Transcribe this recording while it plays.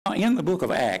In the book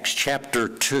of Acts, chapter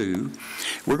 2,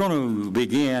 we're going to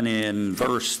begin in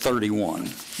verse 31.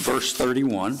 Verse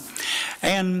 31.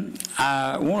 And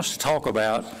I want us to talk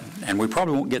about, and we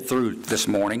probably won't get through this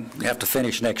morning, we have to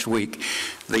finish next week,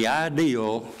 the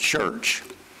ideal church.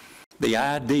 The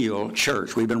ideal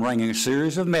church. We've been bringing a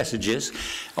series of messages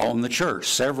on the church,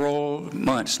 several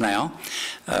months now,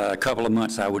 a couple of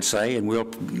months I would say, and we'll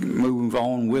move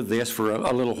on with this for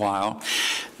a little while.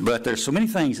 But there's so many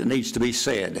things that needs to be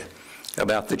said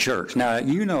about the church. Now,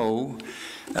 you know,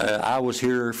 I was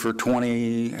here for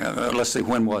 20, let's see,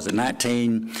 when was it?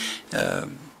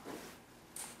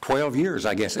 12 years,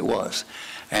 I guess it was.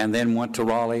 And then went to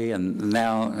Raleigh, and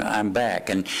now I'm back.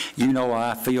 And you know,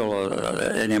 I feel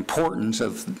an importance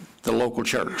of the local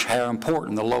church, how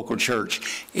important the local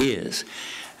church is.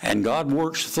 And God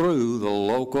works through the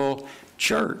local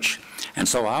church. And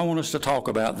so I want us to talk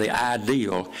about the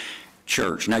ideal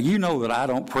church. Now, you know that I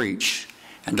don't preach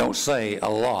and don't say a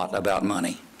lot about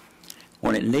money.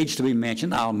 When it needs to be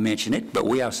mentioned, I'll mention it, but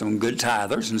we have some good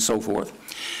tithers and so forth.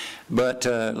 But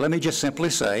let me just simply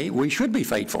say we should be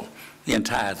faithful in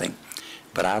tithing.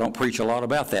 But I don't preach a lot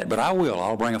about that. But I will.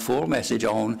 I'll bring a full message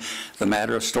on the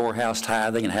matter of storehouse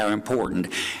tithing and how important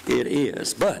it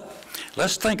is. But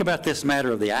let's think about this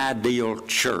matter of the ideal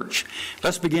church.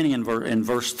 Let's begin in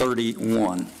verse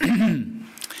 31.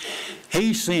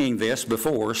 He, seeing this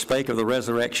before, spake of the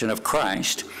resurrection of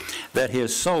Christ, that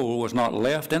his soul was not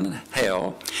left in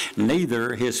hell,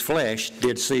 neither his flesh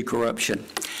did see corruption.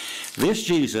 This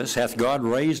Jesus hath God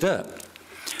raised up,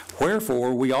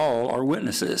 wherefore we all are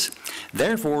witnesses.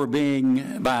 Therefore,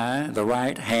 being by the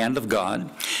right hand of God,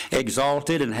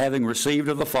 exalted, and having received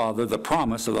of the Father the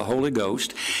promise of the Holy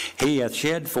Ghost, he hath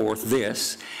shed forth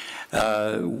this,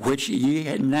 which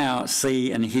ye now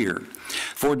see and hear.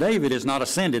 For David is not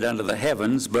ascended unto the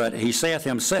heavens, but he saith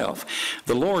himself,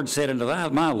 The Lord said unto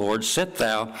my Lord, Sit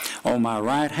thou on my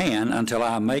right hand until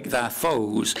I make thy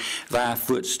foes thy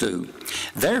footstool.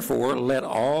 Therefore let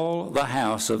all the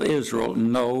house of Israel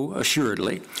know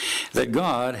assuredly that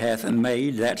God hath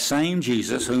made that same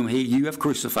Jesus whom you have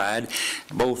crucified,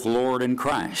 both Lord and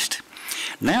Christ.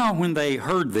 Now when they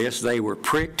heard this, they were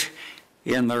pricked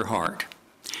in their heart,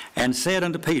 and said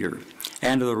unto Peter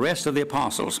and to the rest of the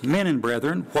apostles, Men and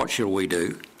brethren, what shall we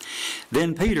do?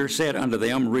 Then Peter said unto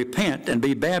them, Repent and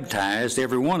be baptized,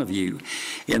 every one of you,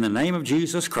 in the name of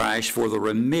Jesus Christ for the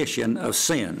remission of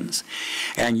sins,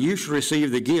 and you shall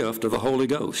receive the gift of the Holy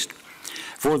Ghost.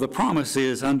 For the promise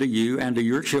is unto you and to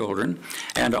your children,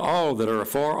 and to all that are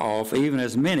afar off, even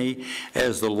as many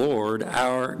as the Lord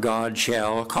our God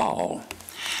shall call.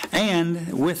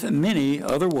 And with many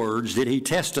other words did he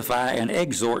testify and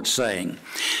exhort, saying,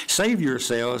 Save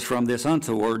yourselves from this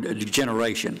untoward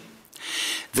generation.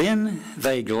 Then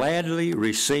they gladly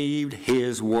received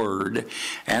his word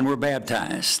and were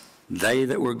baptized. They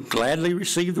that were gladly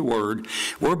received the word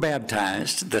were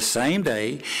baptized the same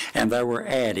day, and there were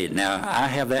added. Now, I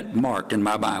have that marked in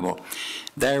my Bible.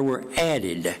 There were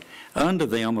added unto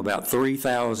them about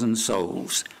 3,000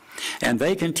 souls. And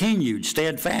they continued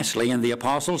steadfastly in the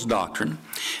apostles' doctrine,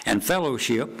 and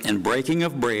fellowship, and breaking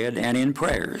of bread, and in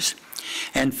prayers.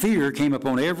 And fear came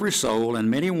upon every soul,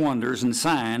 and many wonders and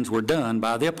signs were done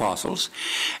by the apostles.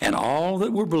 And all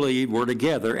that were believed were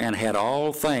together, and had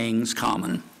all things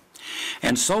common,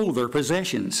 and sold their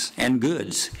possessions and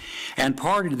goods, and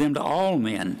parted them to all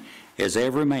men, as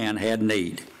every man had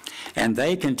need. And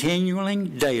they continually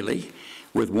daily,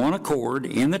 with one accord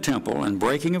in the temple, and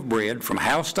breaking of bread from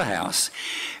house to house,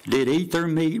 did eat their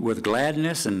meat with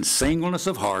gladness and singleness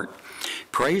of heart,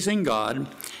 praising God,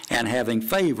 and having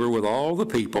favor with all the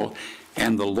people.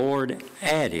 And the Lord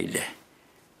added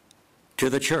to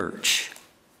the church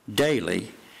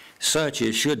daily such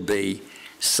as should be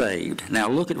saved. Now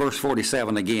look at verse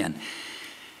 47 again.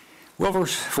 Well,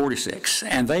 verse 46,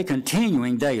 And they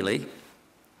continuing daily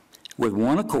with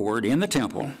one accord in the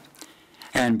temple,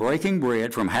 and breaking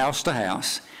bread from house to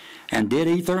house, and did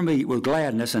eat their meat with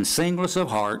gladness and singleness of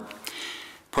heart,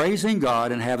 praising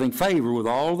God, and having favor with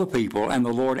all the people. And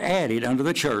the Lord added unto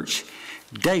the church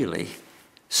daily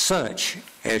such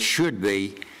as should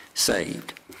be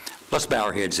saved. Let's bow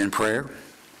our heads in prayer.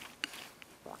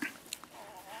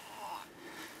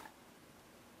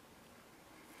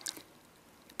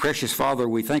 Precious Father,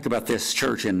 we think about this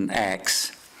church in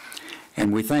Acts,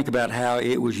 and we think about how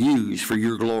it was used for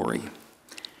your glory.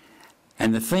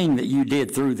 And the thing that you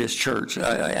did through this church,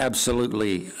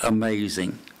 absolutely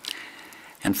amazing.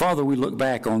 And Father, we look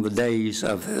back on the days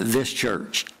of this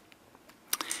church.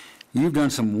 You've done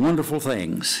some wonderful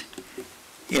things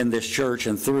in this church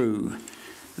and through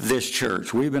this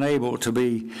church. We've been able to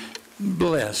be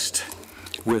blessed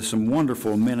with some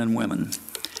wonderful men and women,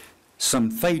 some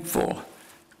faithful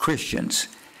Christians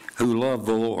who love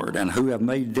the Lord and who have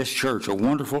made this church a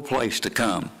wonderful place to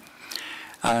come.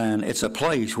 And it's a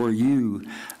place where you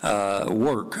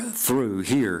work through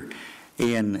here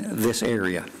in this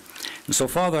area. And so,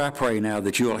 Father, I pray now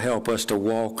that you'll help us to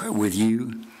walk with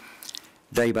you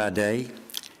day by day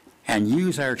and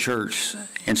use our church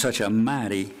in such a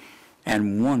mighty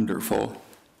and wonderful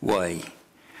way.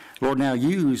 Lord, now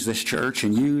use this church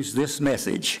and use this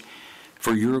message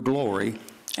for your glory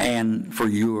and for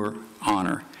your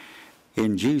honor.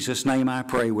 In Jesus' name I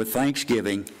pray with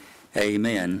thanksgiving.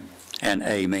 Amen and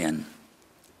amen.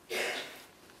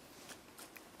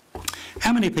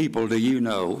 How many people do you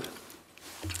know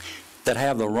that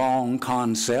have the wrong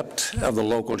concept of the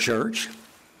local church?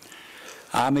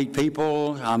 I meet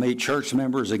church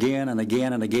members again and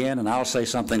again and again, and I'll say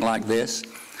something like this: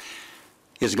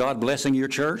 is God blessing your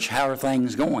church? How are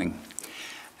things going?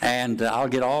 And I'll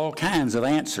get all kinds of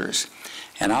answers.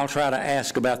 And I'll try to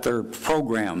ask about their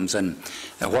programs and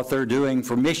what they're doing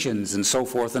for missions and so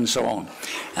forth and so on.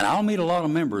 And I'll meet a lot of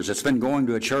members that's been going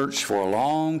to a church for a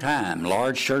long time,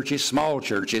 large churches, small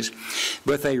churches,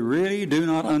 but they really do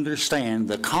not understand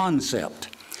the concept,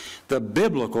 the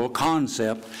biblical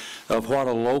concept of what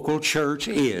a local church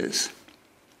is,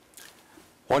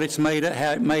 what it's made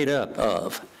up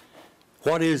of,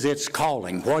 what is its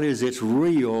calling, what is its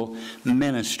real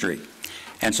ministry.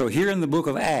 And so here in the book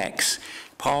of Acts,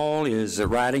 Paul is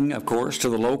writing, of course, to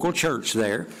the local church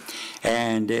there,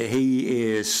 and he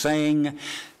is saying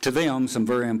to them some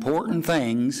very important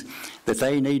things that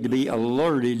they need to be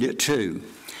alerted to.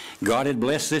 God had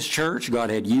blessed this church. God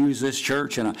had used this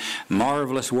church in a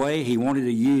marvelous way. He wanted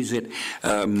to use it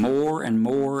more and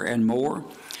more and more.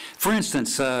 For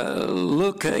instance,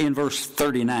 look in verse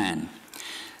 39.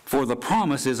 For the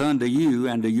promise is unto you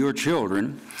and to your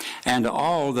children and to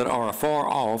all that are afar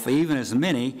off, even as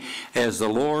many as the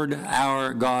Lord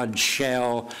our God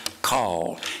shall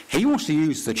call. He wants to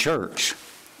use the church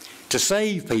to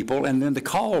save people and then to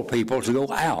call people to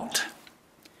go out,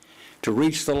 to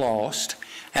reach the lost,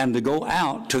 and to go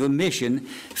out to the mission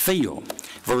field.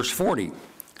 Verse 40.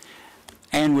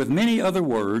 And with many other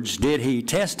words did he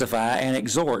testify and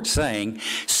exhort, saying,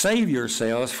 save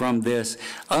yourselves from this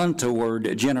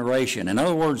untoward generation. In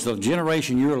other words, the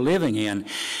generation you're living in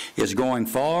is going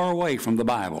far away from the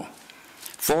Bible,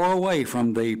 far away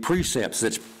from the precepts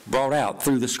that's brought out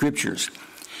through the Scriptures.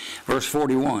 Verse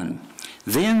 41,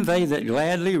 then they that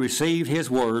gladly received his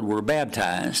word were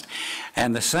baptized,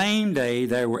 and the same day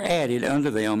there were added unto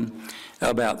them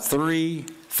about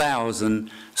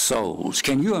 3,000 souls.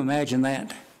 Can you imagine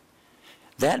that?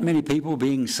 That many people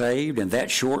being saved in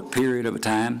that short period of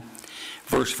time?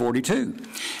 Verse 42,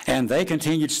 and they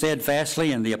continued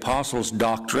steadfastly in the apostles'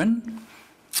 doctrine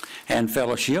and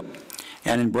fellowship,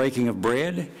 and in breaking of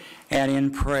bread, and in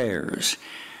prayers.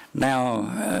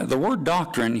 Now, the word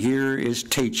doctrine here is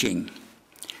teaching.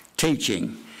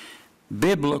 Teaching.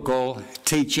 Biblical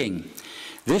teaching.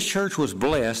 This church was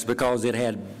blessed because it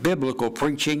had biblical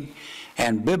preaching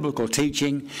and biblical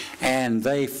teaching, and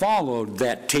they followed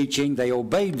that teaching, they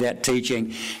obeyed that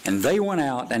teaching, and they went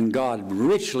out and God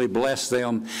richly blessed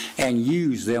them and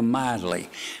used them mightily.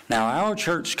 Now our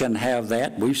church can have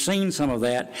that. We've seen some of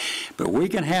that, but we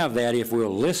can have that if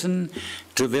we'll listen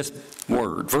to this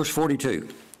word. Verse 42.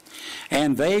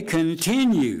 And they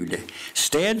continued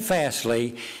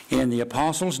steadfastly in the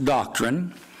apostles'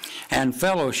 doctrine and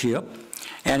fellowship,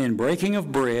 and in breaking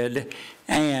of bread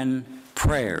and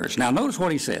prayers. Now notice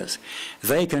what he says.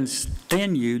 They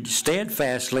continued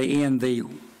steadfastly in the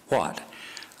what?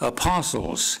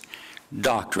 Apostles'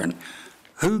 doctrine.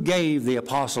 Who gave the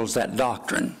apostles that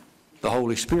doctrine? The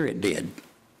Holy Spirit did.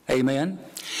 Amen?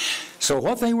 So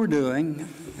what they were doing,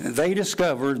 they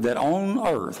discovered that on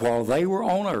earth, while they were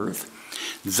on earth,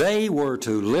 they were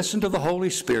to listen to the Holy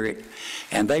Spirit,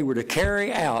 and they were to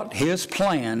carry out his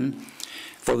plan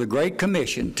for the Great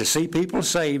Commission, to see people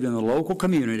saved in the local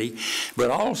community,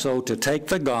 but also to take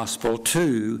the gospel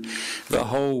to the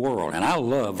whole world. And I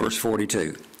love verse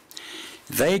 42.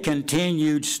 They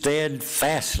continued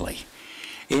steadfastly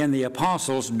in the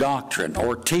apostles' doctrine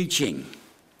or teaching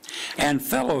and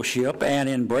fellowship, and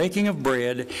in breaking of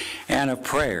bread and of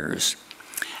prayers.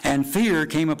 And fear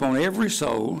came upon every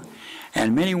soul,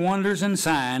 and many wonders and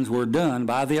signs were done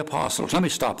by the apostles. Let me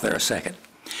stop there a second.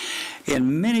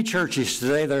 In many churches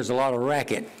today, there's a lot of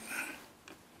racket.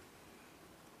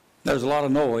 There's a lot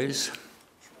of noise.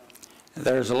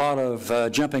 There's a lot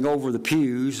of jumping over the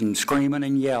pews and screaming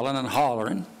and yelling and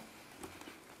hollering.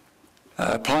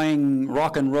 Playing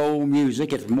rock and roll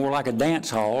music. It's more like a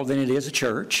dance hall than it is a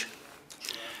church.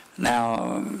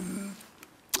 Now,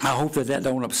 I hope that that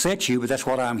don't upset you, but that's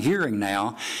what I'm hearing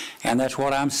now, and that's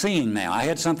what I'm seeing now. I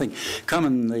had something come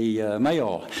in the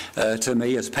mail to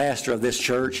me as pastor of this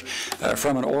church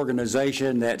from an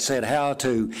organization that said how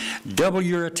to double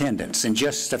your attendance in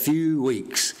just a few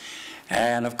weeks.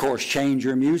 And, of course, change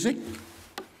your music,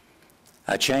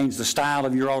 change the style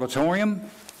of your auditorium,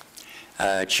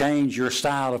 change your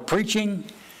style of preaching,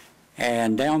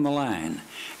 and down the line.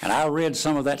 And I read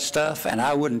some of that stuff, and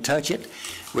I wouldn't touch it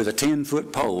with a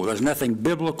 10-foot pole. There's nothing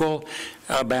biblical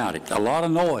about it. A lot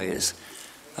of noise,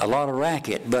 a lot of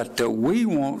racket, but we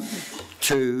want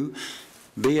to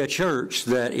be a church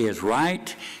that is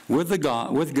right with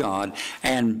God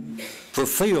and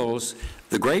fulfills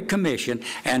the Great Commission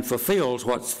and fulfills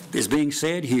what is being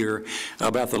said here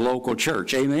about the local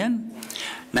church. Amen?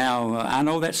 Now, I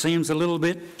know that seems a little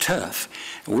bit tough.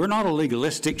 We're not a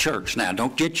legalistic church. Now,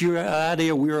 don't get your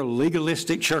idea we're a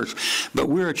legalistic church, but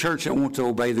we're a church that wants to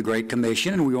obey the Great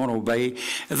Commission, and we want to obey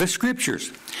the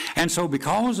Scriptures. And so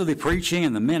because of the preaching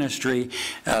and the ministry,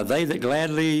 they that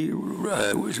gladly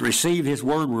received His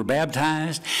word were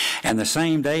baptized, and the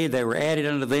same day they were added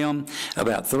unto them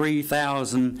about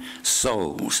 3,000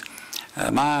 souls.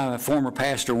 My former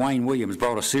pastor, Wayne Williams,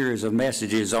 brought a series of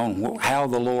messages on how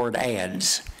the Lord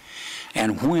adds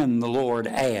and when the Lord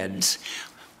adds.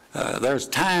 There's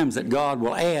times that God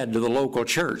will add to the local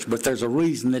church, but there's a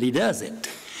reason that He does it.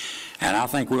 And I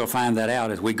think we'll find that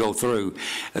out as we go through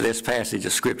this passage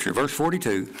of Scripture. Verse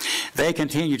 42, they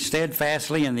continued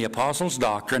steadfastly in the apostles'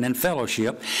 doctrine and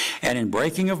fellowship, and in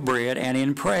breaking of bread, and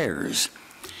in prayers.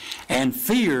 And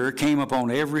fear came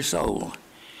upon every soul.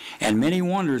 And many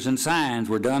wonders and signs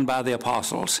were done by the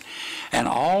apostles. And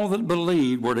all that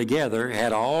believed were together,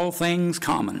 had all things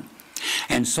common,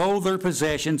 and sold their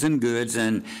possessions and goods,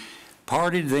 and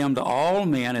parted them to all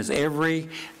men as every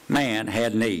man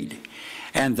had need.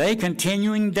 And they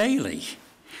continuing daily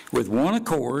with one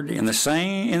accord in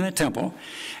the temple,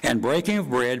 and breaking of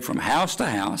bread from house to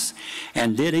house,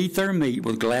 and did eat their meat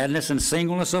with gladness and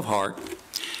singleness of heart,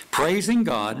 praising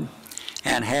God,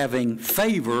 and having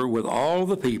favor with all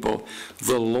the people,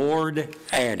 the Lord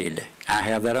added. I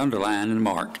have that underlined and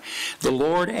marked. The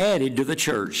Lord added to the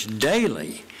church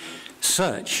daily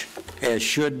such as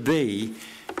should be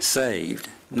saved.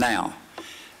 Now,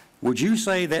 would you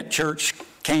say that church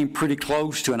came pretty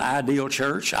close to an ideal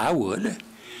church? I would.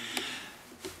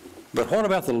 But what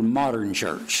about the modern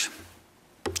church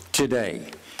today?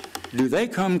 Do they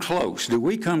come close? Do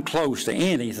we come close to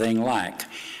anything like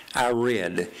I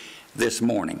read this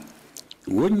morning?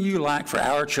 Wouldn't you like for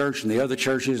our church and the other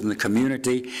churches in the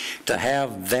community to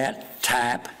have that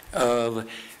type of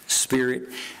spirit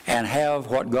and have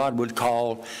what God would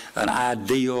call an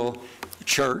ideal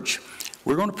church?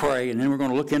 We're going to pray, and then we're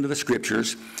going to look into the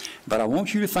Scriptures, but I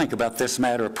want you to think about this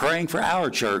matter of praying for our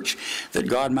church, that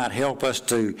God might help us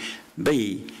to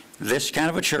be this kind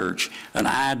of a church, an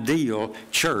ideal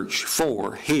church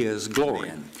for His glory.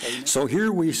 Amen. So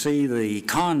here we see the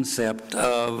concept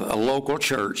of a local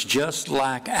church, just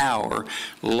like our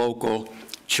local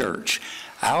church.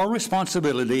 Our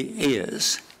responsibility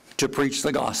is to preach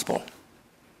the gospel.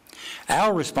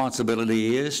 Our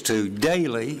responsibility is to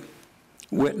daily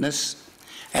witness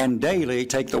and daily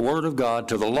take the Word of God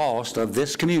to the lost of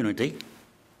this community,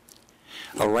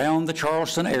 around the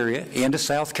Charleston area, into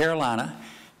South Carolina,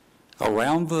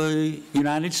 around the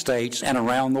United States, and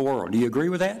around the world. Do you agree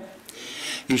with that?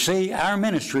 You see, our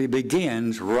ministry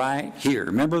begins right here.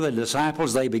 Remember the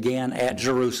disciples, they began at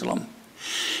Jerusalem.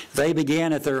 They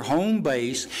began at their home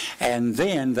base, and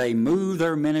then they moved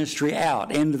their ministry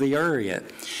out into the area,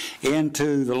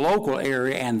 into the local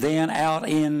area, and then out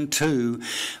into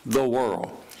the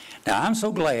world. Now, I'm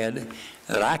so glad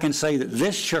that I can say that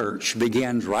this church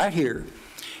begins right here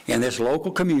in this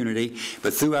local community,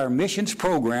 but through our missions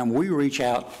program, we reach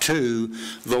out to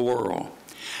the world.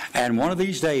 And one of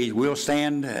these days, we'll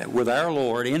stand with our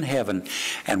Lord in heaven,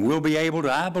 and we'll be able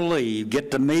to, I believe, get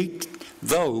to meet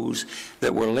those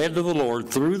that were led to the Lord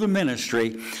through the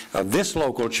ministry of this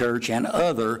local church and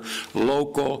other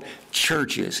local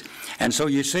churches. And so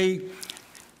you see,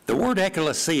 the word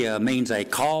ecclesia means a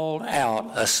called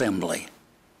out assembly.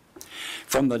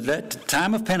 From the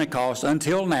time of Pentecost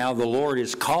until now, the Lord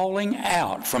is calling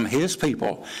out from His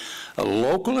people a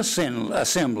local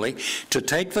assembly to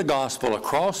take the gospel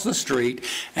across the street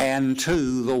and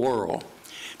to the world.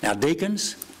 Now,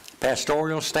 deacons,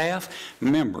 pastoral staff,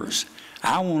 members,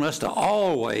 I want us to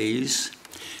always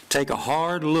take a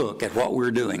hard look at what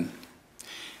we're doing.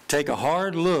 Take a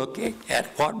hard look at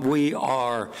what we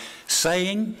are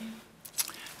saying,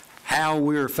 how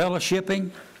we're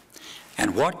fellowshipping,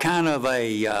 and what kind of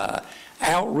a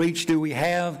outreach do we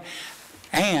have.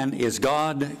 And is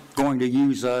God going to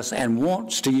use us and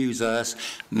wants to use us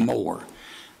more?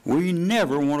 We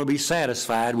never want to be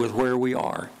satisfied with where we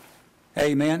are.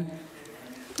 Amen?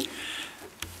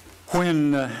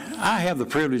 When I have the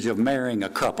privilege of marrying a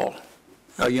couple,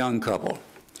 a young couple,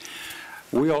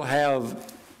 we'll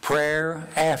have prayer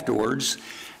afterwards,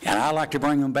 and I like to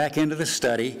bring them back into the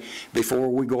study before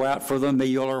we go out for the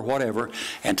meal or whatever,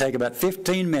 and take about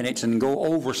 15 minutes and go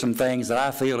over some things that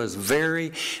I feel is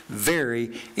very,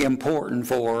 very important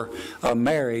for a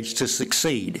marriage to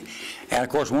succeed. And of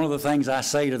course, one of the things I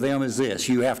say to them is this: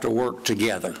 you have to work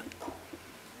together.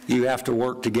 You have to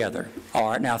work together. All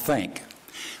right, now think.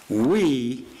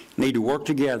 We need to work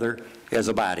together as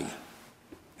a body.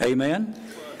 Amen?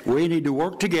 We need to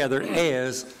work together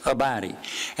as a body.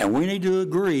 And we need to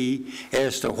agree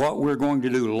as to what we're going to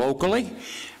do locally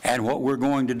and what we're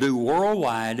going to do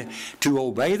worldwide to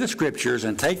obey the Scriptures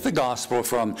and take the gospel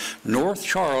from North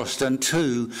Charleston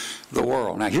to the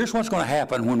world. Now, here's what's going to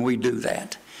happen when we do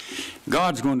that.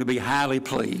 God's going to be highly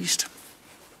pleased.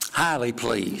 Highly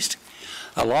pleased.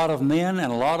 A lot of men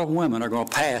and a lot of women are going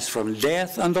to pass from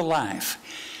death unto life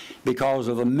because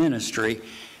of the ministry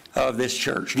of this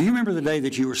church. Do you remember the day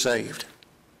that you were saved?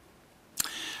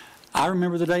 I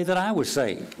remember the day that I was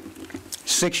saved,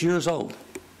 6 years old.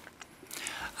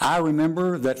 I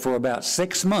remember that for about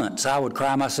 6 months I would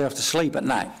cry myself to sleep at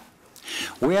night.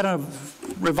 We had a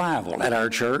revival at our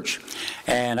church,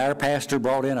 and our pastor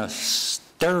brought in a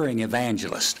stirring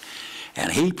evangelist. And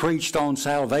he preached on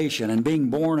salvation and being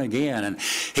born again. And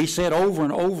he said over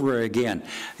and over again,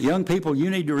 young people, you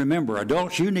need to remember,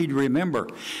 adults, you need to remember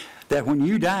that when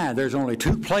you die, there's only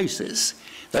two places.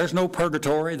 There's no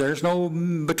purgatory. There's no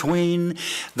between.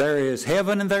 There is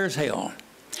heaven and there's hell.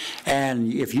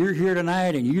 And if you're here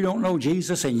tonight and you don't know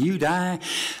Jesus and you die,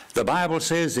 the Bible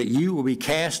says that you will be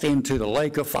cast into the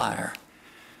lake of fire.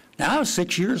 Now, I was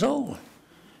 6 years old.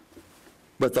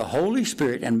 But the Holy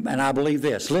Spirit, and I believe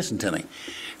this, listen to me.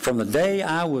 From the day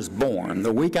I was born,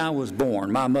 the week I was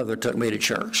born, my mother took me to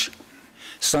church.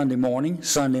 Sunday morning,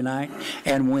 Sunday night,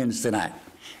 and Wednesday night.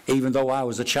 Even though I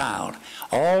was a child.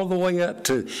 All the way up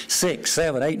to 6,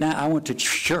 7, 8, 9, I went to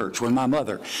church with my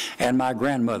mother and my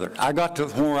grandmother. I got to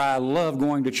where I loved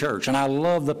going to church, and I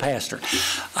loved the pastor.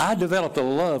 I developed a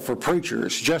love for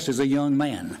preachers just as a young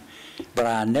man. But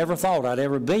I never thought I'd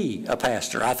ever be a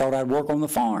pastor. I thought I'd work on the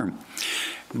farm.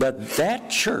 But that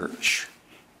church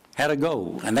had a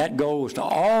goal, and that goal was to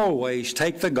always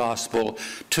take the gospel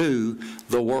to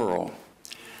the world.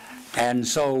 And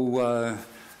so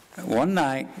one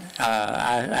night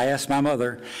I asked my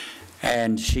mother,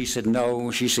 and she said,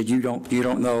 no. She said, you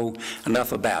don't know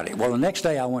enough about it. Well, the next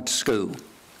day I went to school.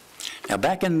 Now,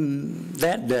 back in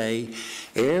that day,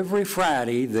 every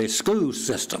Friday, the school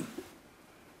system,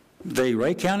 the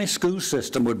Ray County school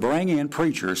system would bring in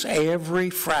preachers every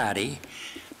Friday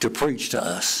to preach to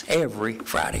us, every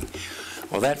Friday.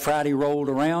 Well, that Friday rolled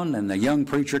around, and the young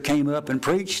preacher came up and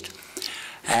preached,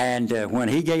 and when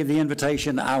he gave the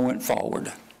invitation, I went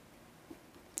forward.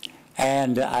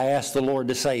 And I asked the Lord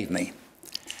to save me.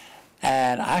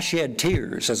 And I shed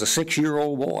tears as a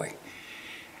 6-year-old boy.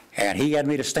 And he had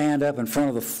me to stand up in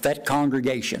front of that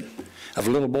congregation of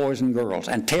little boys and girls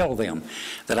and tell them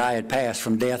that I had passed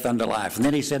from death unto life. And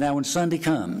then he said, now when Sunday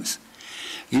comes,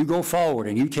 you go forward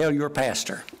and you tell your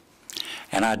pastor.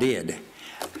 And I did.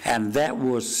 And that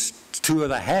was 2 of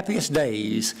the happiest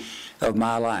days of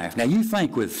my life. Now you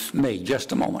think with me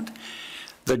just a moment.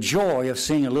 The joy of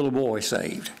seeing a little boy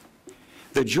saved.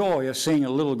 The joy of seeing a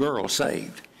little girl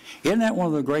saved. Isn't that one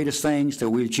of the greatest things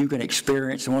that you can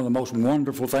experience, and one of the most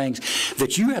wonderful things,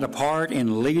 that you had a part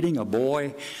in leading a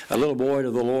little boy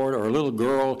to the Lord, or a little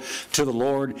girl to the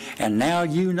Lord, and now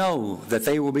you know that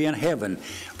they will be in heaven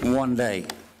one day.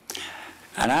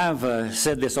 And I've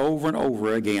said this over and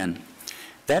over again.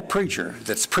 That preacher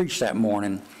that's preached that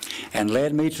morning and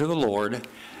led me to the Lord,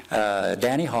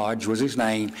 Danny Hodge was his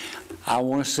name, I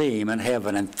want to see him in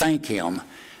heaven and thank him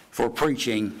for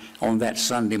preaching on that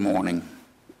Sunday morning.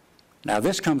 Now,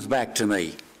 this comes back to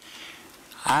me.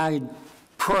 I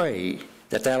pray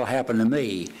that that'll happen to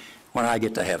me when I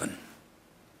get to heaven.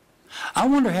 I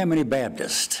wonder how many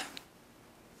Baptists,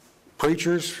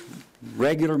 preachers,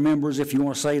 regular members, if you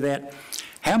want to say that,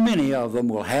 how many of them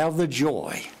will have the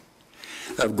joy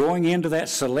of going into that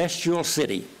celestial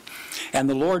city, and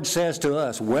the Lord says to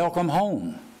us, welcome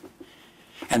home.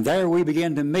 And there we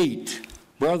begin to meet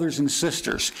brothers and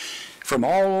sisters from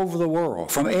all over the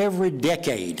world, from every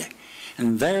decade.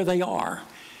 And there they are,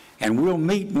 and we'll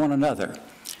meet one another.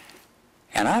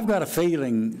 And I've got a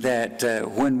feeling that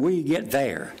when we get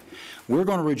there, we're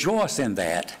going to rejoice in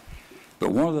that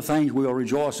But one of the things we'll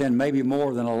rejoice in maybe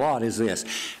more than a lot is this.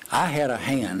 I had a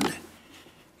hand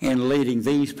in leading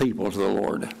these people to the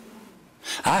Lord.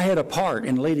 I had a part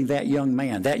in leading that young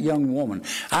man, that young woman.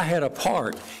 I had a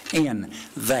part in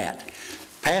that.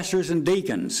 Pastors and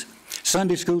deacons,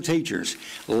 Sunday school teachers,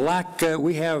 like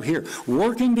we have here,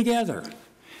 working together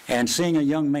and seeing a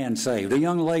young man saved, a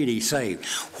young lady saved.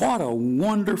 What a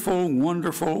wonderful,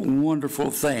 wonderful, wonderful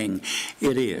thing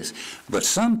it is. But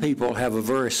some people have a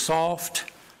very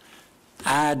soft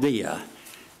idea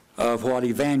of what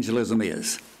evangelism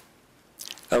is,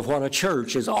 of what a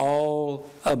church is all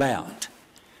about.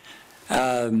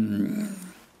 I'll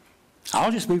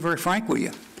just be very frank with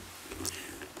you.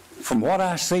 From what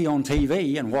I see on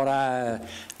TV and what I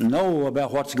know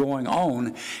about what's going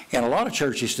on in a lot of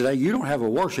churches today, you don't have a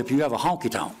worship, you have a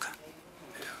honky-tonk.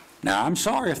 Now, I'm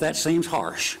sorry if that seems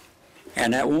harsh,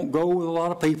 and that won't go with a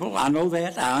lot of people. I know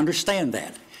that. I understand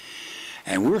that.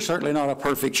 And we're certainly not a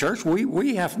perfect church.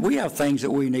 We have things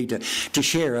that we need to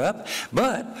share up.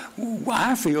 But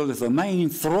I feel that the main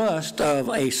thrust of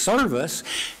a service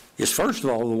is, first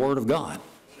of all, the Word of God.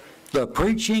 The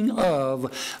preaching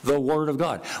of the Word of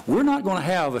God. We're not going to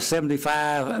have a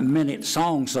 75-minute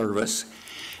song service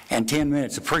and 10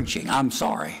 minutes of preaching. I'm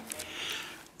sorry.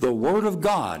 The Word of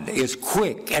God is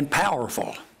quick and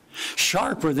powerful,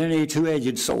 sharper than any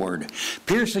two-edged sword,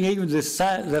 piercing even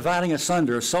dividing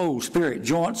asunder of soul, spirit,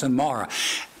 joints, and marrow,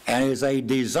 and is a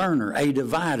discerner, a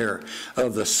divider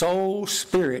of the soul,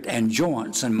 spirit, and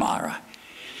joints and marrow.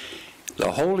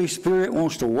 The Holy Spirit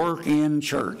wants to work in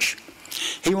church.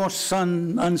 He wants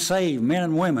some unsaved men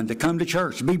and women to come to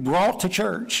church, to be brought to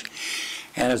church.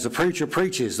 And as the preacher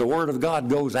preaches, the Word of God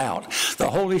goes out. The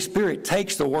Holy Spirit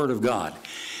takes the Word of God,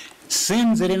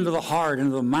 sends it into the heart,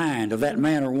 into the mind of that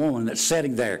man or woman that's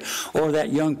sitting there, or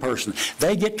that young person.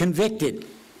 They get convicted.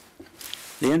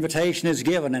 The invitation is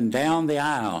given, and down the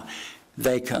aisle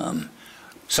they come.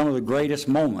 Some of the greatest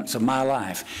moments of my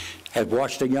life have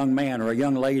watched a young man or a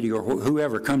young lady or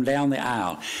whoever come down the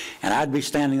aisle, and I'd be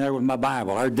standing there with my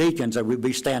Bible. Our deacons would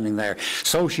be standing there.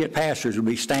 Associate pastors would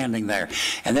be standing there.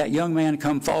 And that young man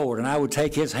come forward, and I would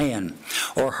take his hand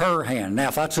or her hand. Now,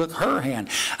 if I took her hand,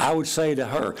 I would say to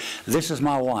her, "This is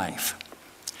my wife,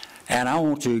 and I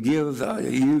want to give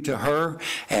you to her,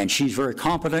 and she's very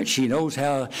competent. She knows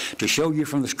how to show you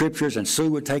from the Scriptures." And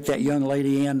Sue would take that young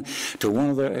lady in to one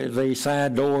of the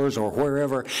side doors or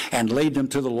wherever and lead them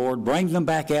to the Lord, bring them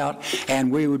back out,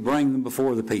 and we would bring them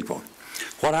before the people.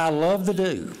 What I love to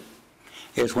do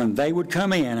is when they would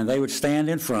come in and they would stand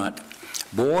in front,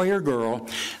 boy or girl,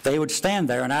 they would stand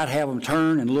there, and I'd have them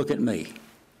turn and look at me.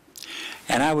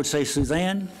 And I would say,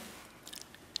 "Suzanne,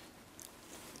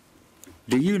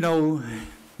 do you know,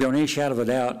 beyond any shadow of a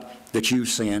doubt, that you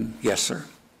sin?" "Yes, sir."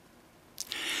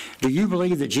 "Do you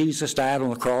believe that Jesus died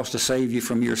on the cross to save you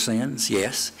from your sins?"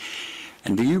 "Yes."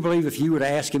 "And do you believe if you would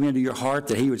ask him into your heart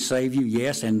that he would save you?"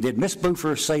 "Yes." "And did Miss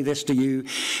Boofer say this to you?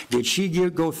 Did she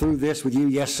go through this with you?"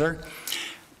 "Yes, sir."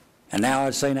 And now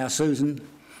I'd say, "Now, Susan,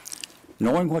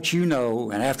 knowing what you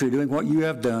know and after doing what you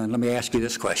have done, let me ask you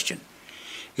this question.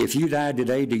 If you died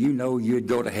today, do you know you'd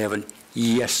go to heaven?"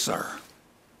 "Yes, sir."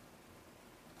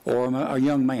 Or a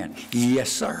young man,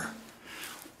 "Yes, sir."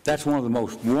 That's one of the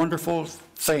most wonderful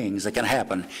things that can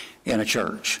happen in a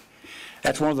church.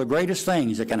 That's one of the greatest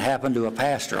things that can happen to a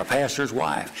pastor, a pastor's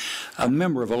wife, a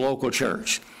member of a local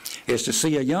church, is to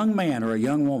see a young man or a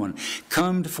young woman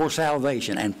come for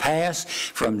salvation and pass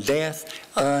from death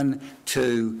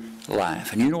unto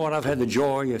life. And you know what I've had the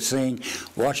joy of seeing,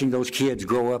 watching those kids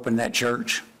grow up in that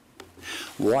church,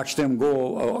 watch them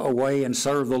go away and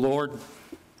serve the Lord.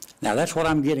 Now, that's what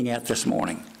I'm getting at this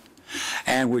morning.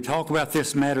 And we talk about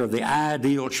this matter of the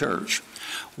ideal church.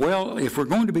 Well, if we're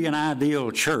going to be an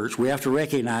ideal church, we have to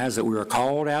recognize that we are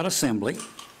called out assembly,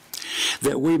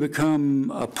 that we become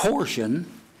a portion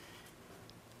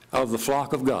of the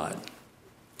flock of God.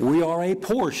 We are a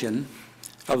portion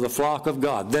of the flock of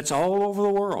God. That's all over the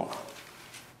world.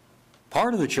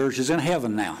 Part of the church is in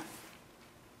heaven now.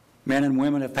 Men and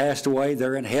women have passed away.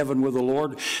 They're in heaven with the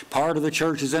Lord. Part of the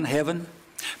church is in heaven.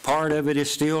 Part of it is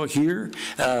still here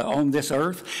on this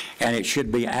earth, and it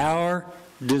should be our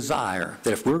desire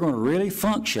that if we're going to really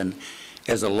function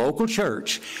as a local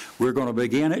church, we're going to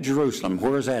begin at Jerusalem.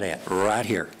 Where is that at? Right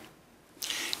here.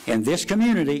 In this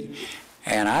community,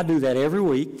 and I do that every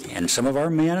week, and some of our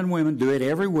men and women do it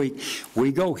every week.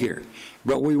 We go here,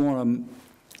 but we want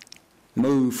to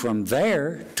move from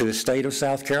there to the state of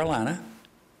South Carolina.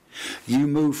 You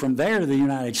move from there to the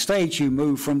United States, you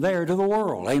move from there to the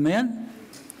world. Amen?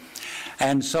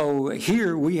 And so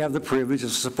here we have the privilege of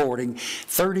supporting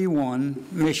 31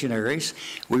 missionaries.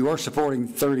 We were supporting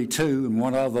 32, and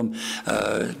one of them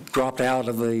dropped out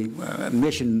of the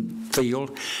mission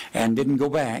field and didn't go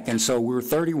back. And so we're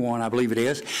 31, I believe it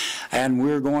is, and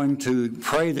we're going to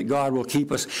pray that God will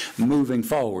keep us moving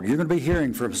forward. You're going to be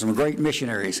hearing from some great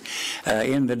missionaries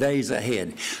in the days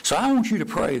ahead. So I want you to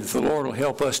pray that the Lord will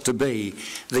help us to be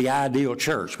the ideal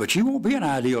church. But you won't be an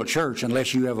ideal church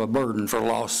unless you have a burden for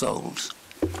lost souls.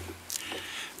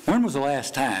 When was the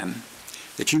last time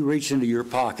that you reached into your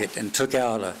pocket and took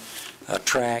out a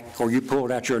tract, or you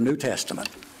pulled out your New Testament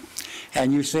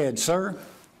and you said, "Sir,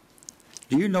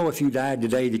 do you know if you died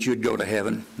today that you'd go to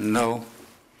heaven?" "No."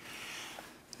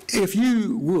 "If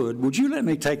you would you let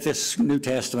me take this New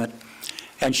Testament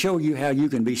and show you how you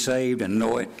can be saved and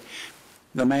know it?"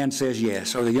 The man says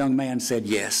yes, or the young man said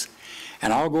yes.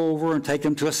 And I'll go over and take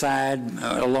them to a side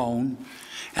alone,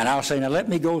 and I'll say, "Now let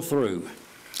me go through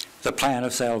the plan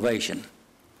of salvation."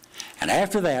 And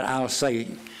after that, I'll say,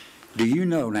 "Do you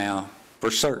know now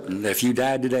for certain that if you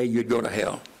died today, you'd go to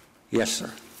hell?" "Yes,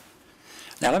 sir."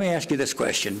 Now let me ask you this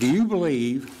question. Do you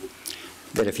believe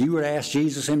that if you were to ask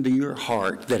Jesus into your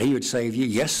heart that he would save you?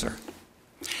 "Yes, sir."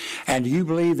 And do you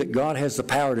believe that God has the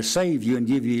power to save you and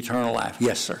give you eternal life?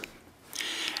 "Yes, sir."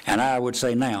 And I would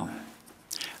say, "Now,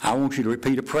 I want you to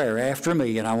repeat a prayer after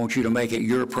me, and I want you to make it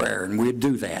your prayer," and we'd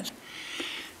do that.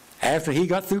 After he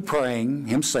got through praying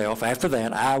himself, after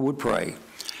that, I would pray.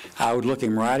 I would look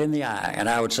him right in the eye, and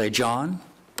I would say, "John,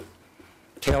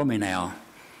 tell me now,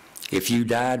 if you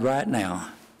died right now,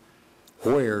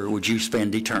 where would you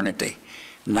spend eternity?"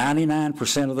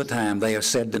 99% of the time, they have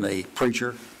said to me,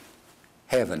 "Preacher,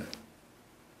 heaven."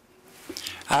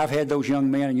 I've had those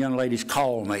young men and young ladies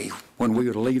call me when we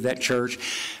would leave that church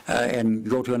and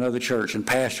go to another church and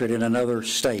pastor it in another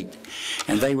state.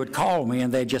 And they would call me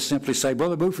and they'd just simply say,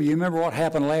 "Brother Boofer, you remember what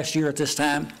happened last year at this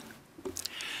time?"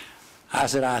 I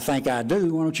said, "I think I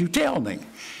do. Why don't you tell me?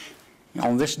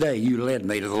 On this day, you led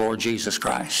me to the Lord Jesus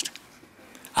Christ."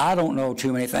 I don't know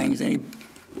too many things any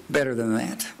better than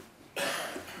that.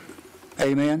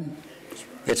 Amen?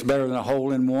 It's better than a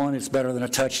hole-in-one. It's better than a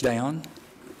touchdown.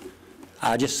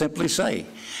 I just simply say.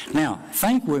 Now,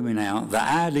 think with me now, the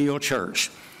ideal church.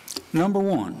 Number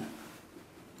one,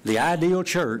 the ideal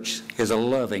church is a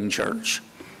loving church.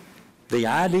 The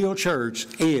ideal church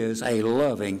is a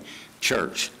loving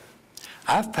church.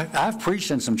 I've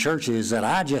preached in some churches that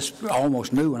I just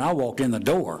almost knew when I walked in the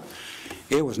door.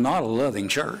 It was not a loving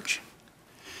church.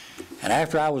 And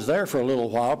after I was there for a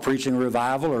little while, preaching a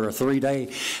revival or a 3-day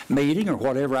meeting or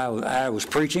whatever I was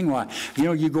preaching, why,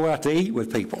 you go out to eat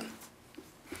with people.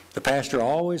 The pastor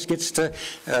always gets to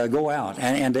go out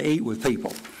and to eat with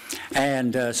people.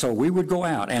 And so we would go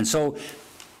out. And so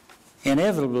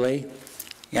inevitably,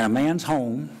 in a man's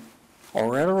home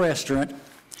or at a restaurant,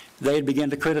 they'd begin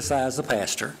to criticize the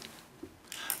pastor,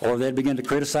 or they'd begin to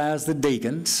criticize the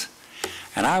deacons.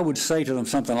 And I would say to them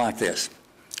something like this: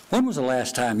 "When was the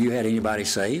last time you had anybody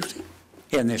saved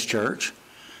in this church?"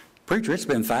 "Preacher, it's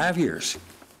been 5 years.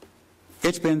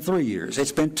 It's been 3 years.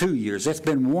 It's been 2 years. It's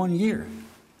been 1 year.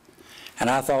 And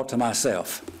I thought to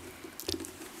myself,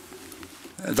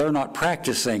 they're not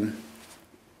practicing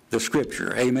the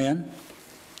Scripture. Amen?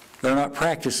 They're not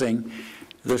practicing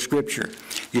the Scripture.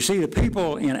 You see, the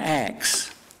people in Acts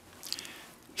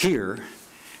here,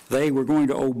 they were going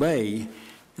to obey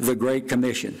the Great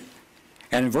Commission.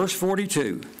 And in verse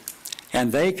 42,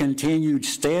 "And they continued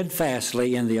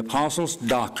steadfastly in the apostles'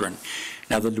 doctrine."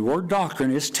 Now, the word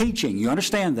doctrine is teaching. You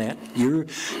understand that. You're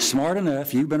smart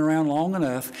enough. You've been around long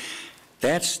enough.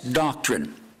 That's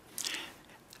doctrine.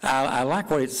 I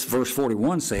like what verse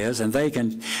 41 says, and they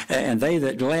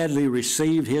that gladly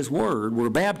received his word were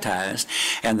baptized,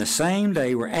 and the same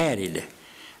day were added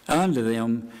unto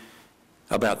them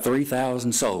about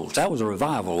 3,000 souls. That was a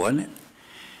revival, wasn't it?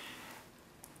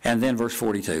 And then verse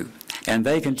 42. "And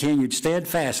they continued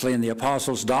steadfastly in the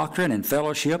apostles' doctrine and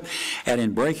fellowship, and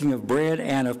in breaking of bread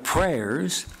and of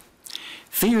prayers.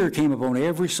 Fear came upon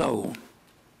every soul."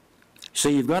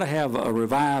 See, you've got to have a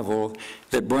revival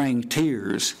that brings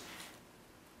tears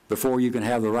before you can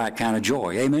have the right kind of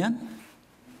joy. Amen?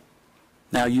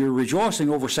 Now, you're rejoicing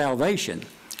over salvation,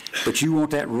 but you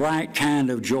want that right kind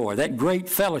of joy, that great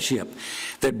fellowship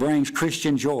that brings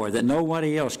Christian joy that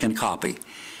nobody else can copy.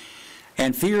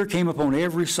 "And fear came upon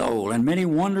every soul, and many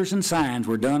wonders and signs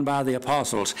were done by the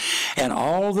apostles. And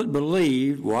all that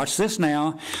believed," watch this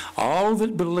now, "all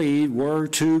that believed were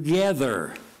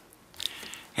together,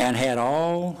 and had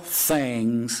all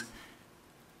things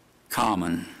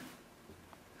common."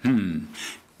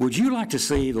 Would you like to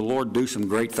see the Lord do some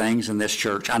great things in this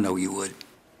church? I know you would.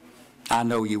 I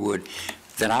know you would.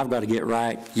 Then I've got to get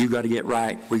right, you got to get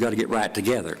right, we got to get right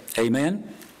together.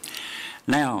 Amen?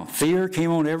 Now, fear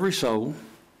came on every soul.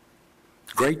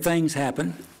 Great things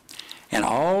happened. And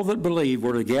all that believed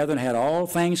were together and had all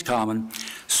things common,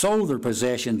 sold their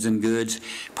possessions and goods,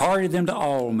 parted them to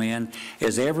all men,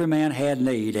 as every man had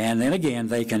need. And then again,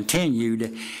 they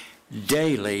continued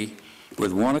daily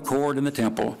with one accord in the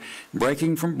temple,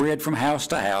 breaking from bread from house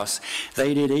to house.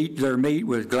 They did eat their meat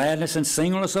with gladness and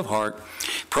singleness of heart,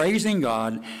 praising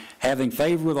God, having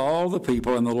favor with all the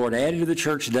people, and the Lord added to the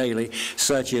church daily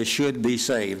such as should be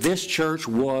saved. This church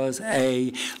was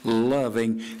a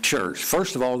loving church.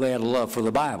 First of all, they had a love for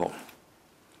the Bible.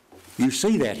 You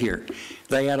see that here.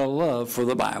 They had a love for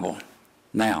the Bible.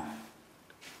 Now,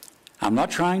 I'm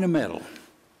not trying to meddle,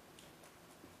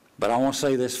 but I want to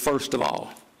say this first of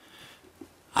all.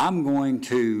 I'm going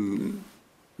to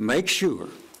make sure,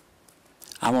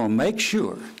 I want to make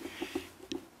sure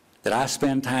that I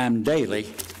spend time daily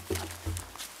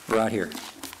right here.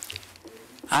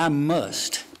 I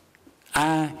must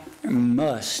have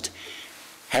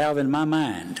in my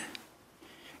mind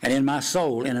and in my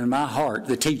soul and in my heart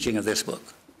the teaching of this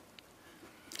book.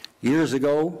 Years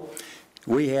ago,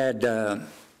 we had a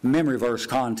memory verse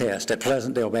contest at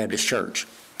Pleasantdale Baptist Church.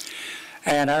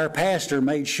 And our pastor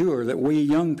made sure that we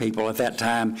young people at that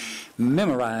time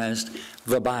memorized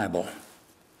the Bible.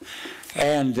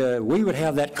 And we would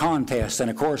have that contest,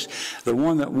 and of course, the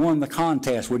one that won the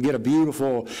contest would get a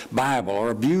beautiful Bible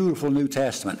or a beautiful New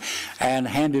Testament and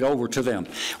hand it over to them.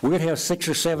 We'd have 6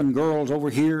 or 7 girls over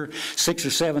here, 6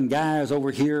 or 7 guys over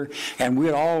here, and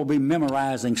we'd all be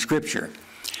memorizing Scripture.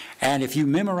 And if you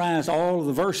memorize all of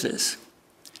the verses,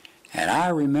 and I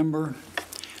remember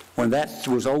when that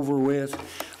was over with,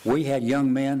 we had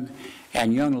young men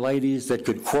and young ladies that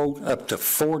could quote up to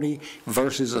 40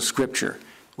 verses of Scripture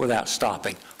without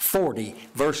stopping. 40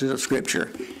 verses of Scripture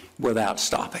without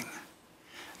stopping.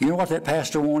 You know what that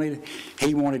pastor wanted?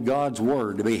 He wanted God's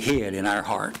Word to be hid in our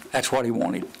heart. That's what he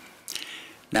wanted.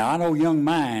 Now, I know young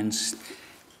minds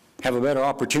have a better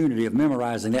opportunity of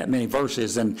memorizing that many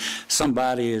verses than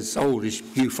somebody as old as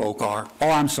you folk are. Oh,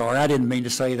 I'm sorry, I didn't mean to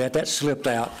say that. That slipped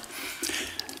out.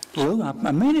 Lou, I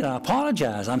meant it. I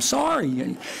apologize. I'm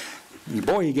sorry.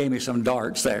 Boy, you gave me some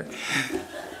darts there.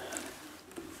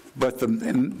 But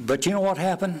you know what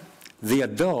happened? The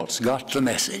adults got the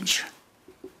message.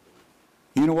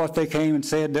 You know what they came and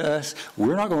said to us?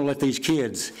 We're not going to let these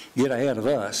kids get ahead of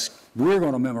us. We're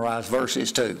going to memorize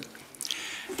verses too.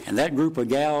 And that group of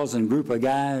gals and group of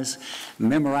guys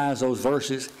memorized those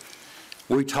verses.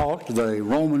 We taught the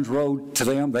Romans Road to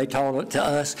them. They taught it to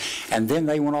us. And then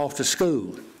they went off to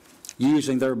school,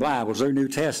 using their Bibles, their New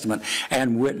Testament,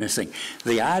 and witnessing.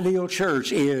 The ideal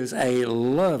church is a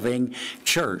loving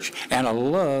church and a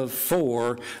love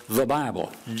for the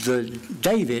Bible.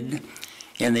 David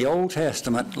in the Old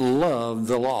Testament loved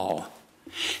the law.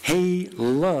 He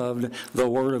loved the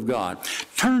Word of God.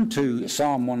 Turn to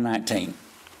Psalm 119.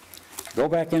 Go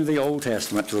back into the Old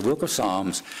Testament to the book of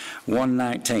Psalms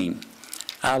 119.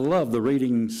 I love the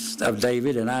readings of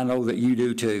David, and I know that you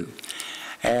do too.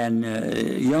 And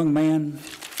young man,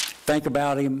 think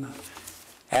about him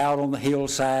out on the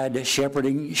hillside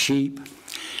shepherding sheep.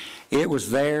 It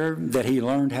was there that he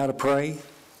learned how to pray.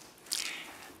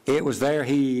 It was there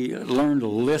he learned to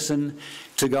listen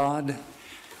to God.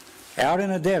 Out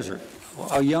in a desert,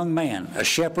 a young man, a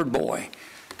shepherd boy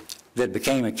that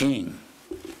became a king.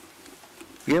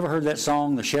 You ever heard that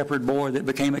song, The Shepherd Boy That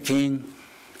Became a King?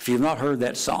 If you've not heard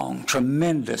that song,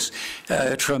 tremendous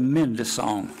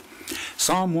song.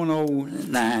 Psalm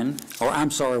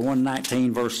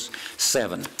 119, verse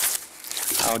 7.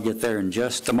 I'll get there in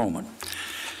just a moment.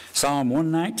 Psalm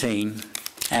 119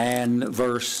 and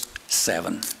verse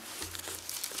 7.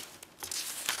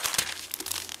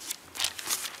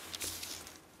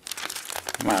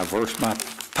 My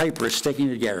paper is sticking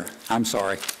together. I'm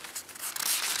sorry.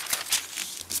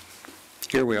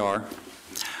 Here we are.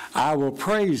 I will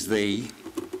praise thee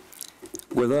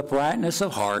with uprightness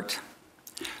of heart.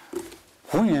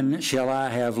 When shall I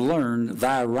have learned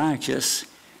thy righteous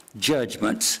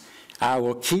judgments? I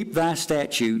will keep thy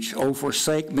statutes, O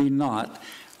forsake me not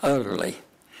utterly.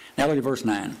 Now look at verse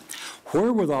 9.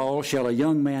 Wherewithal shall a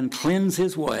young man cleanse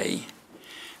his way?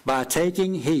 By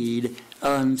taking heed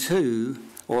unto,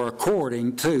 or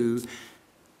according to,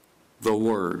 the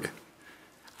word.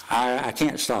 I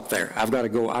can't stop there. I've got to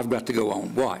go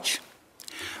on. Watch.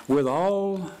 With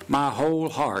all my whole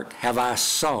heart have I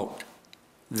sought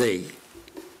thee.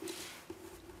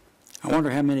 I wonder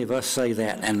how many of us say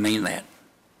that and mean that.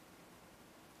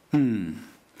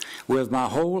 With my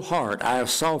whole heart I have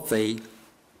sought thee.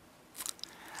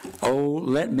 Oh,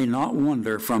 let me not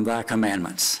wander from thy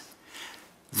commandments.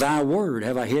 Thy word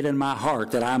have I hid in my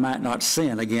heart, that I might not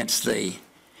sin against thee.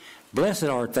 Blessed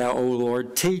art thou, O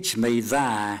Lord, teach me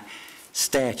thy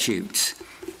statutes.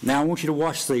 Now I want you to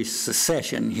watch the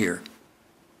succession here.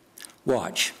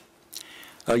 Watch.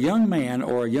 A young man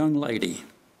or a young lady.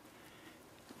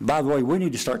 By the way, we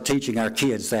need to start teaching our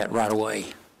kids that right away.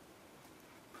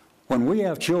 When we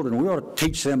have children, we ought to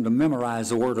teach them to memorize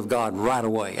the Word of God right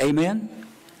away. Amen?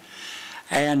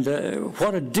 And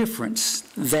what a difference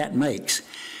that makes.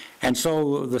 And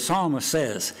so the psalmist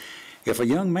says, if a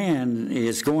young man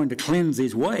is going to cleanse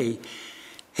his way,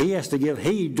 he has to give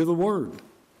heed to the Word.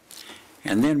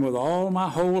 And then with all my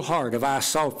whole heart have I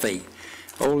sought thee.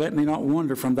 Oh, let me not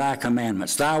wander from thy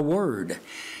commandments. Thy word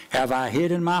have I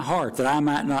hid in my heart, that I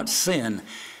might not sin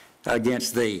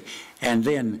against thee. And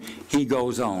then he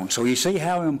goes on. So you see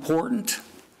how important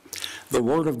the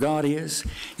Word of God is?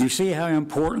 You see how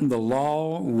important the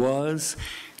law was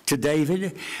to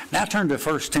David? Now turn to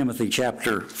 1 Timothy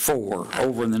chapter 4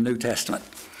 over in the New Testament.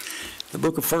 The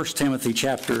book of 1 Timothy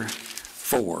chapter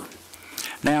 4.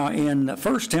 Now in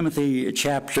 1 Timothy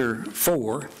chapter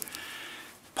 4,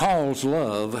 Paul's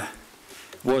love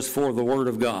was for the Word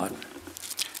of God.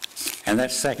 And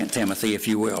that's 2 Timothy, if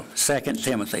you will. 2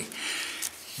 Timothy.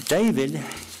 David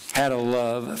had a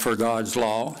love for God's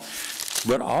law,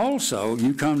 but also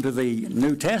you come to the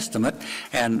New Testament,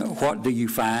 and what do you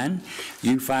find?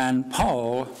 You find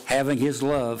Paul having his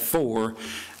love for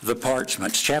the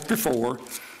parchments. Chapter 4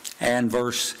 and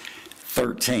verse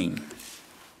 13.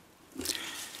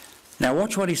 Now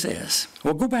watch what he says.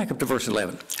 Well, go back up to verse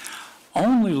 11.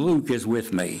 Only Luke is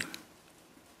with me.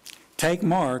 Take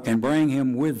Mark and bring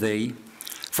him with thee,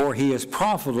 for he is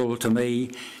profitable to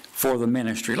me for the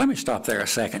ministry. Let me stop there a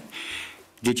second.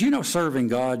 Did you know serving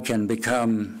God can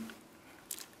become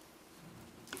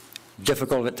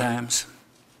difficult at times?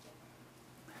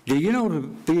 Do you know to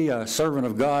be a servant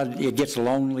of God, it gets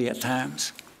lonely at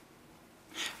times?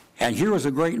 And here was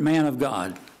a great man of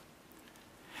God.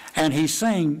 And he's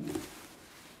saying,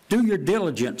 do your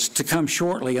diligence to come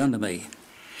shortly unto me.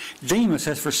 Demas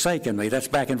has forsaken me. That's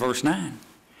back in verse 9.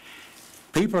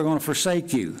 People are going to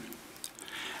forsake you.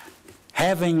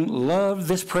 Having loved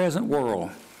this present world,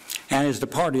 and is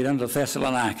departed unto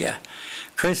Thessalonica,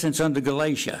 Crescens unto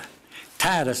Galatia,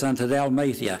 Titus unto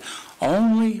Dalmatia.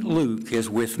 Only Luke is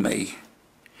with me.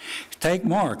 Take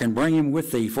Mark and bring him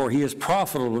with thee, for he is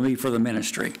profitable to me for the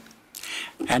ministry.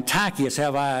 Antiochus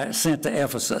have I sent to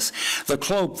Ephesus, the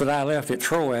cloak that I left at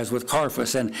Troas with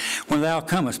Carpus, and when thou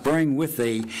comest, bring with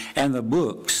thee, and the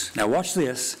books. Now watch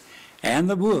this, and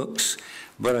the books,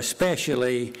 but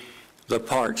especially the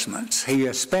parchments. He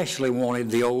especially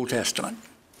wanted the Old Testament.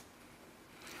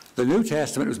 The New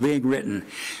Testament was being written,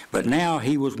 but now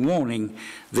he was wanting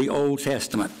the Old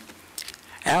Testament.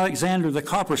 Alexander the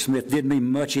coppersmith did me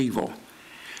much evil.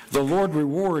 The Lord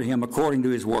reward him according to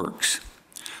his works.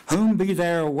 Whom be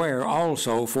thou aware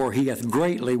also, for he hath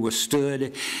greatly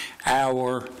withstood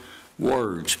our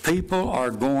words. People are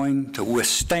going to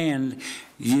withstand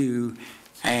you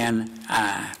and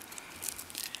I.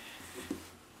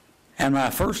 And my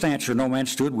first answer, no man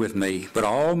stood with me, but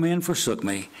all men forsook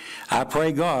me. I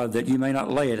pray God that you may not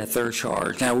lay it at their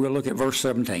charge. Now we'll look at verse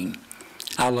 17.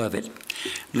 I love it.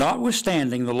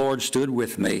 Notwithstanding, the Lord stood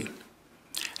with me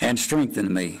and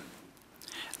strengthened me,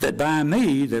 that by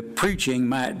me the preaching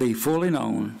might be fully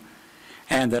known,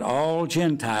 and that all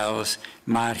Gentiles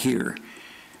might hear.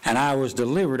 And I was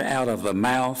delivered out of the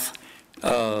mouth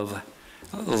of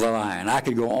the lion. I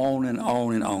could go on and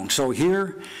on and on. So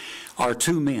here are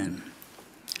two men.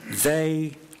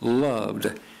 They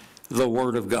loved the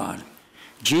Word of God.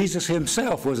 Jesus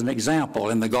himself was an example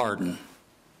in the garden.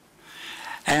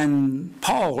 And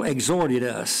Paul exhorted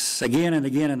us again and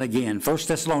again and again. 1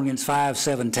 Thessalonians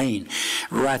 5:17.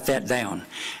 Write that down.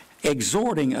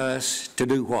 Exhorting us to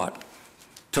do what?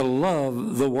 To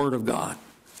love the Word of God.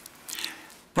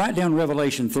 Write down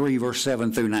Revelation 3, verse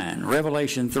 7 through 9.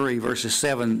 Revelation 3, verses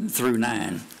 7 through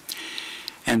 9.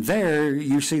 And there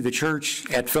you see the church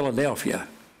at Philadelphia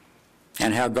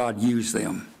and how God used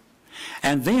them.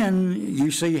 And then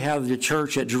you see how the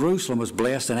church at Jerusalem was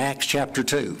blessed in Acts chapter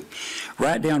 2.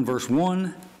 Write down verse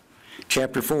 1,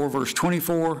 chapter 4, verse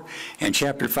 24, and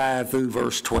chapter 5 through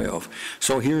verse 12.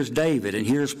 So here's David, and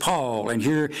here's Paul, and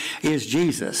here is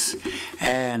Jesus.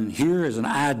 And here is an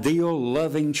ideal,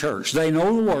 loving church. They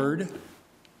know the Word,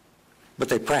 but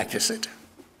they practice it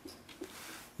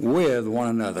with one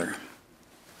another.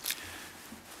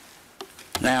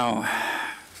 Now,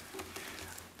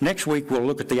 next week we'll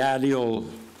look at the ideal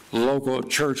local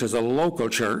church as a local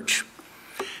church.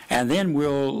 And And then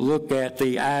we'll look at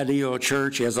the ideal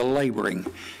church as a laboring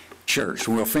church.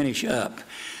 We'll finish up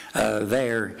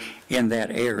there in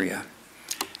that area.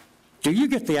 Do you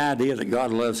get the idea that God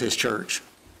loves His church?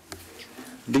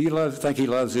 Do you think He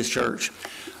loves His church?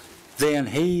 Then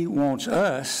He wants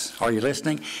us, are you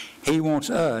listening? He wants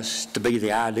us to be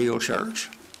the ideal church.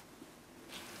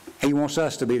 He wants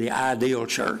us to be the ideal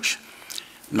church.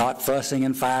 Not fussing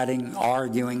and fighting,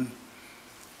 arguing,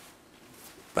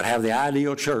 but have the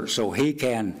ideal church so He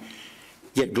can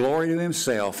get glory to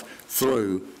Himself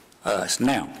through us.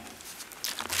 Now,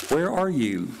 where are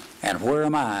you and where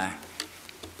am I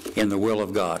in the will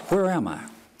of God? Where am I?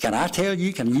 Can I tell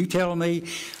you, can you tell me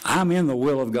I'm in the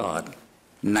will of God?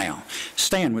 Now,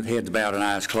 stand with heads bowed and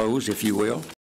eyes closed, if you will.